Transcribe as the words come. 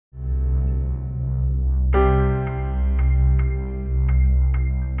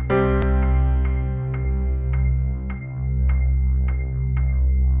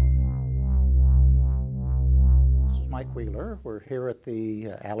Wheeler. We're here at the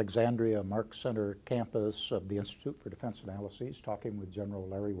Alexandria Mark Center campus of the Institute for Defense Analyses talking with General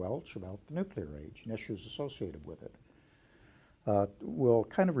Larry Welch about the nuclear age and issues associated with it. We'll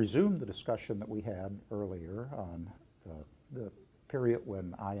kind of resume the discussion that we had earlier on the period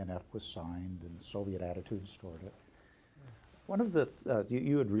when INF was signed and Soviet attitudes toward it. One of the,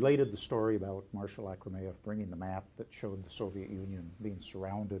 you had related the story about Marshal Akrameyev bringing the map that showed the Soviet Union being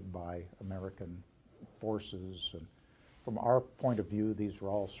surrounded by American forces, and from our point of view these were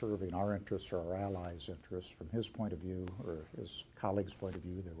all serving our interests or our allies' interests. From his point of view or his colleagues' point of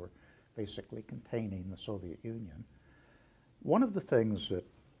view, they were basically containing the Soviet Union. One of the things that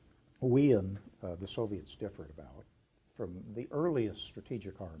we and the Soviets differed about from the earliest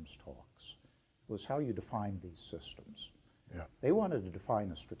strategic arms talks was how you define these systems. Yeah. They wanted to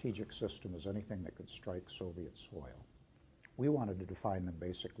define a strategic system as anything that could strike Soviet soil. We wanted to define them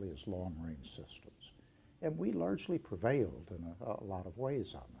basically as long-range systems. And we largely prevailed in a lot of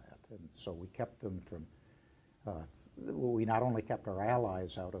ways on that. And so we kept them from, we not only kept our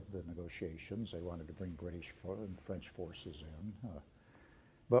allies out of the negotiations, they wanted to bring British and French forces in,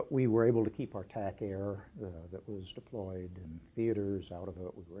 but we were able to keep our TAC air that was deployed in theaters out of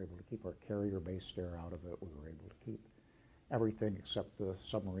it. We were able to keep our carrier-based air out of it. We were able to keep everything except the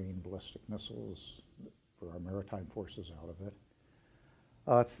submarine ballistic missiles for our maritime forces out of it.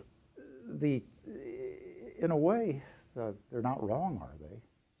 In a way, they're not wrong, are they?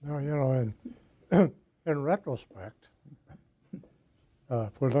 No, you know, in retrospect,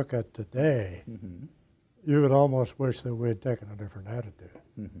 if we look at today, you would almost wish that we had taken a different attitude.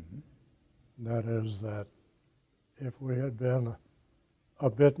 That is that if we had been a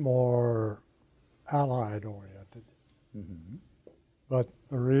bit more allied oriented, but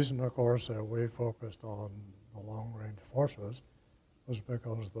the reason, of course, that we focused on the long-range forces was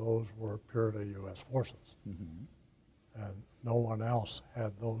because those were purely U.S. forces. And no one else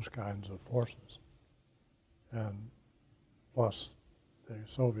had those kinds of forces. And plus, the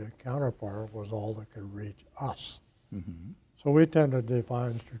Soviet counterpart was all that could reach us. So we tended to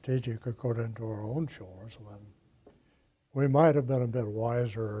define strategic according to our own shores, when we might have been a bit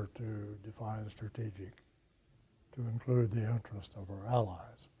wiser to define strategic to include the interest of our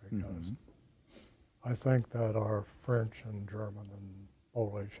allies, because I think that our French and German and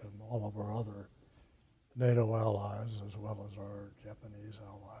Polish and all of our other NATO allies, as well as our Japanese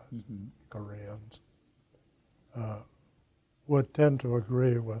allies, Koreans, would tend to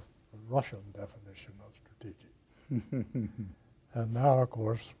agree with the Russian definition of strategic. And now, of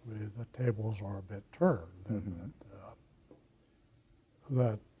course, the tables are a bit turned, and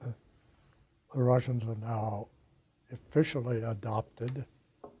that the Russians are now officially adopted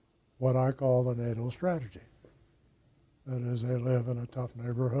what I call the NATO strategy. That is, they live in a tough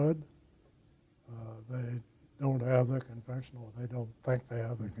neighborhood. They don't have the conventional, they don't think they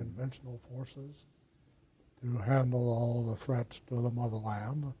have the conventional forces to handle all the threats to the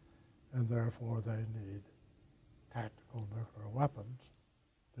motherland, and therefore they need tactical nuclear weapons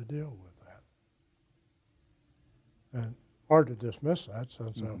to deal with that. And hard to dismiss that,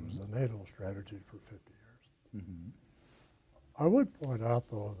 since that was the NATO strategy for 50 years. I would point out,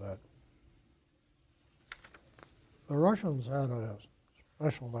 though, that the Russians had a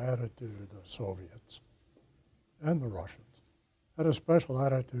special attitude, the Soviets and the Russians had a special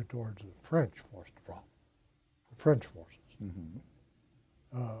attitude towards the French forced from, the French forces.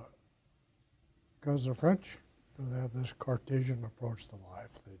 Because the French, they have this Cartesian approach to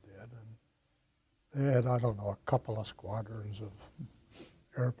life, they did, and they had, I don't know, a couple of squadrons of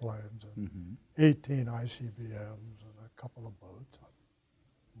airplanes and 18 ICBMs and a couple of boats,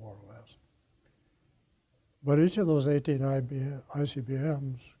 more or less. But each of those 18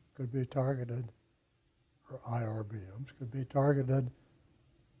 ICBMs could be targeted, or IRBMs, could be targeted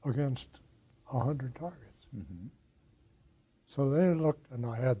against 100 targets. So they looked, and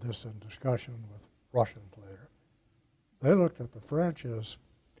I had this in discussion with Russians later, they looked at the French as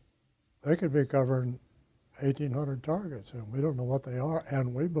they could be covering 1,800 targets, and we don't know what they are,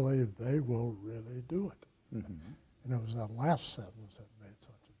 and we believe they will really do it. And it was that last sentence that made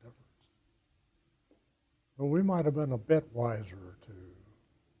such a difference. But we might have been a bit wiser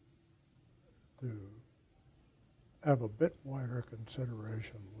to have a bit wider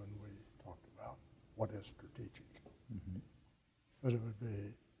consideration when we talked about what is strategic. Because it would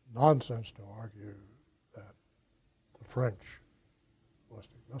be nonsense to argue that the French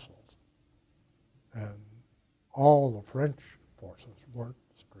ballistic missiles and all the French forces weren't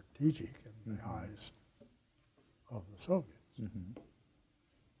strategic in the eyes of the Soviets.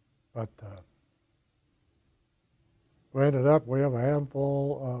 But we ended up, we have a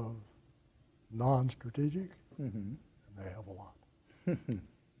handful of non-strategic, and they have a lot. And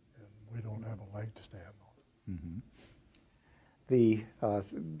we don't have a leg to stand on. Mm-hmm.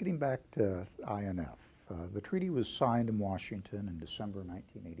 Getting back to INF, the treaty was signed in Washington in December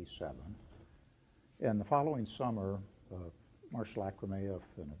 1987. And the following summer, Marshal Akrameyev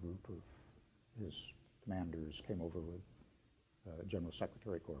and a group of his commanders came over with General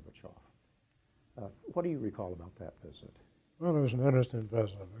Secretary Gorbachev. What do you recall about that visit? Well, it was an interesting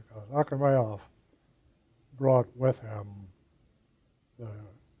visit because Akrameyev brought with him the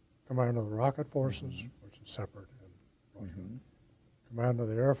commander of the rocket forces, which is separate in Russia, commander of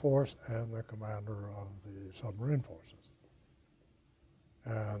the Air Force, and the commander of the submarine forces.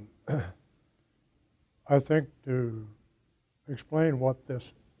 And I think to explain what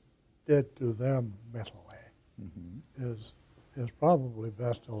this did to them mentally is probably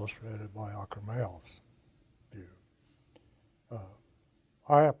best illustrated by Akramayev's view.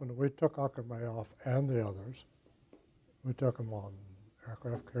 We took Akrameyev and the others. We took them on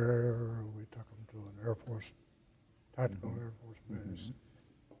aircraft carrier. We took them to an Air Force, tactical Air Force base.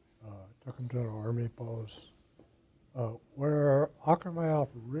 Took them to an Army post, where Akrameyev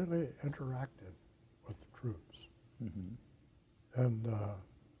really interacted with the troops. And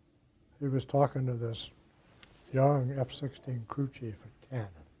he was talking to this young F-16 crew chief at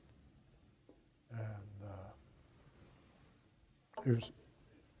Cannon. And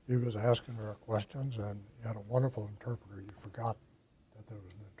he was asking her questions, and he had a wonderful interpreter. You forgot that there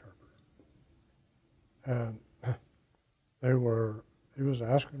was an interpreter. And he was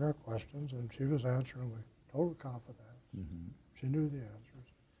asking her questions, and she was answering with total confidence. She knew the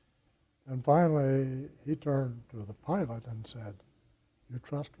answers. And finally, he turned to the pilot and said, "You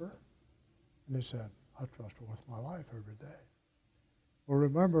trust her?" And he said, "I trust her with my life every day." Well,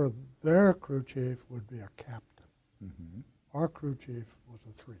 remember, their crew chief would be a captain. Our crew chief was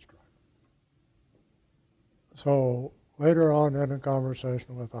a three-striper. So later on in a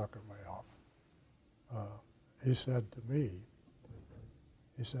conversation with Akrameyev, he said to me,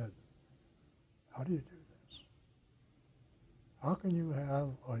 he said, "How do you do this? How can you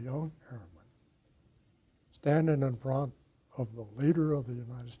have a young airman standing in front of the leader of the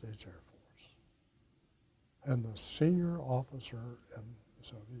United States Air Force and the senior officer in the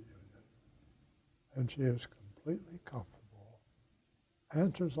Soviet Union, and she is completely comfortable,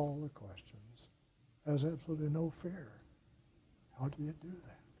 answers all the questions, has absolutely no fear? How do you do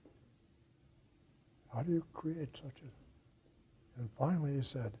that? How do you create such a..." And finally he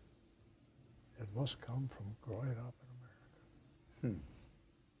said, "It must come from growing up in America."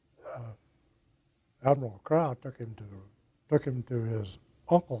 Admiral Kraut took him to his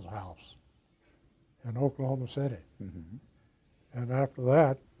uncle's house in Oklahoma City. And after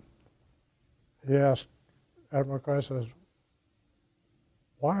that, he asked, Admiral Kraut says,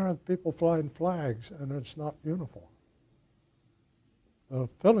 "Why aren't people flying flags and it's not uniform? The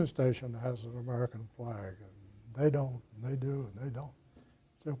filling station has an American flag, and they don't, and they do, and they don't."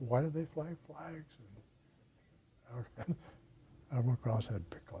 He said, "Why do they fly flags?" And Admiral Kraut said,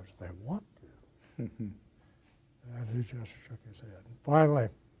 "Because they want to." And he just shook his head. And finally,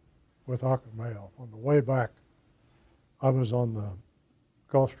 with Akrameyev, on the way back, I was on the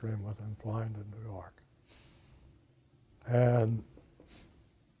Gulfstream with him flying to New York. And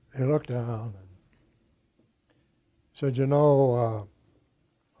he looked down and said, "You know,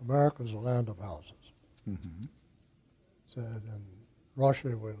 America's a land of houses." Said, "In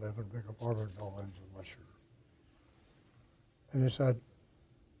Russia we live in big apartment buildings unless you're..." And he said,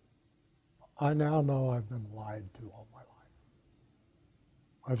 "I now know I've been lied to all my life.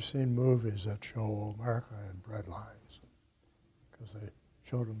 I've seen movies that show America in bread lines because they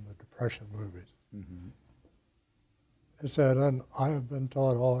showed them the Depression movies." He said, "And I have been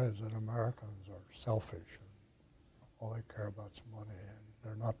taught always that Americans are selfish and all they care about is money and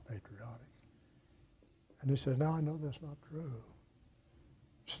they're not patriotic." And he said, "Now I know that's not true."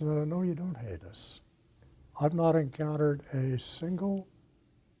 He said, "No, you don't hate us. I've not encountered a single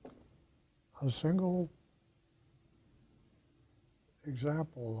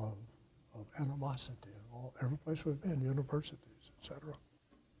example of animosity in every place we've been, universities, etc."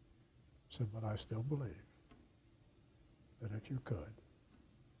 He said, "But I still believe that if you could,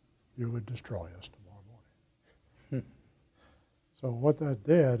 you would destroy us tomorrow morning." So what that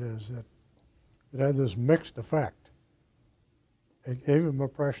did is that it had this mixed effect. It gave him the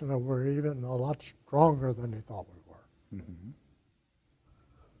impression that we're even a lot stronger than he thought we were.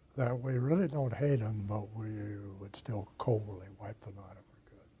 That we really don't hate him, but we would still coldly wipe them out if we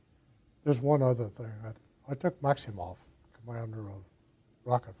could. There's one other thing. I took Maximov, commander of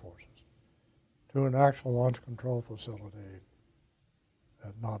rocket forces, to an actual launch control facility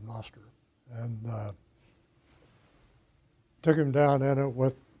at Nob Noster. And took him down in it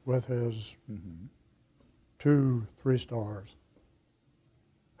with his 2 3-stars.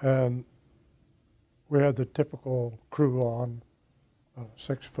 And we had the typical crew on, a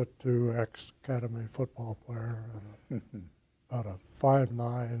 6'2" ex-academy football player, and about a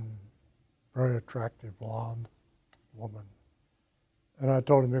 5'9", very attractive blonde woman. And I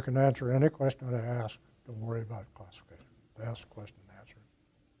told him, you can answer any question I ask. Don't worry about classification. Ask the question and answer it.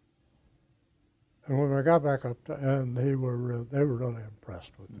 And when we got back up, and they were really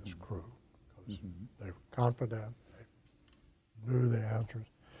impressed with this crew, because they were confident, they knew the answers.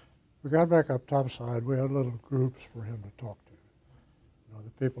 We got back up topside. We had little groups for him to talk to. You know,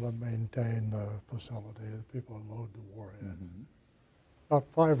 the people that maintain the facility, the people that load the warheads. About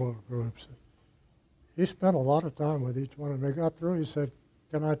 5 little groups. He spent a lot of time with each one, and we got through. He said,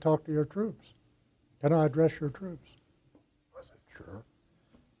 "Can I talk to your troops? Can I address your troops?" I said, "Sure."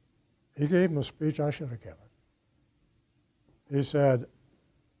 He gave him a speech I should have given. He said,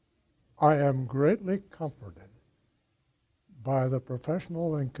 "I am greatly comforted by the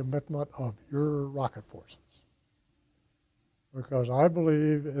professional and commitment of your rocket forces, because I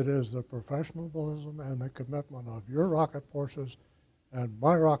believe it is the professionalism and the commitment of your rocket forces and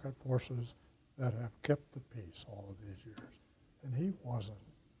my rocket forces that have kept the peace all of these years." And he wasn't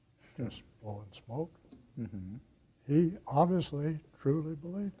just blowing smoke. He obviously truly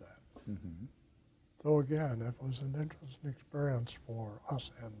believed that. So again, it was an interesting experience for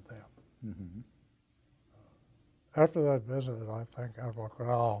us and them. After that visit, I think Admiral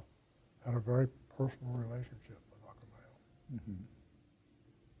Crowell had a very personal relationship with Ackermail.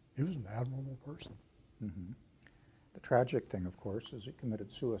 He was an admirable person. The tragic thing, of course, is he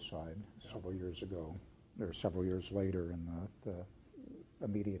committed suicide several years ago, or several years later in the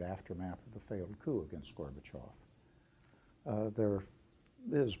immediate aftermath of the failed coup against Gorbachev.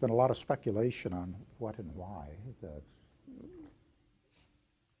 There's been a lot of speculation on what and why.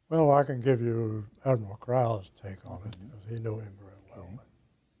 Well, I can give you Admiral Crowell's take on it, because he knew him very well.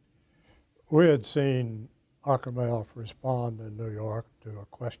 We had seen Ackermail respond in New York to a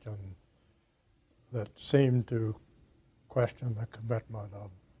question that seemed to question the commitment of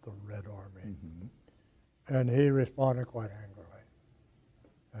the Red Army. And he responded quite angrily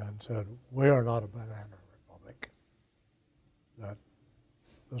and said, "We are not a banana republic. That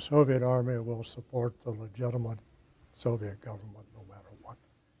the Soviet Army will support the legitimate Soviet government no matter what,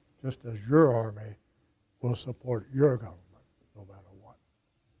 just as your army will support your government no matter what."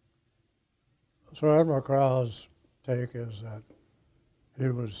 So Admiral Crowell's take is that he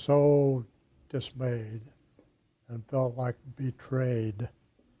was so dismayed and felt like betrayed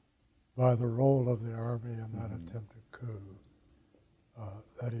by the role of the Army in that attempted coup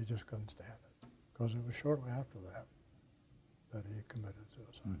that he just couldn't stand it, because it was shortly after that that he committed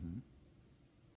suicide.